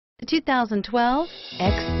The 2012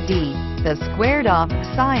 XD. The squared-off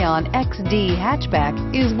Scion XD hatchback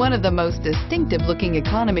is one of the most distinctive-looking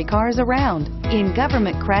economy cars around. In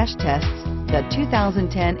government crash tests, the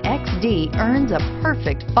 2010 XD earns a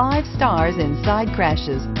perfect 5 stars in side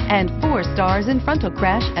crashes and 4 stars in frontal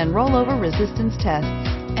crash and rollover resistance tests,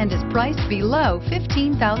 and is priced below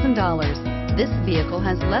 $15,000. This vehicle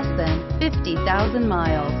has less than 50,000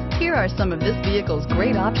 miles. Here are some of this vehicle's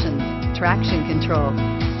great options: traction control,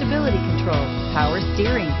 stability control, power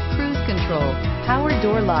steering, cruise control, power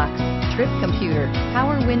door locks, trip computer,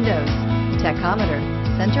 power windows, tachometer,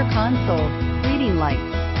 center console, reading lights.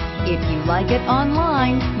 If you like it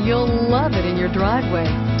online, you'll love it in your driveway.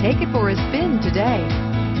 Take it for a spin today.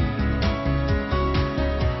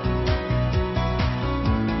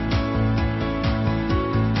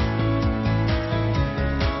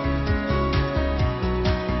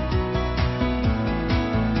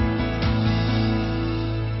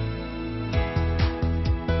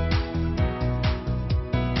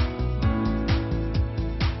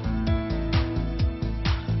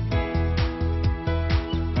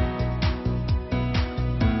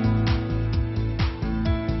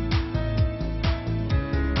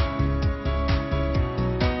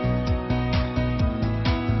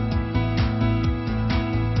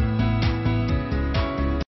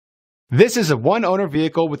 This is a one-owner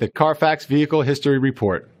vehicle with a Carfax Vehicle History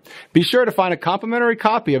Report. Be sure to find a complimentary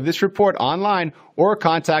copy of this report online or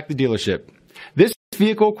contact the dealership. This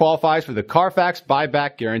vehicle qualifies for the Carfax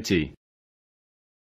Buyback Guarantee.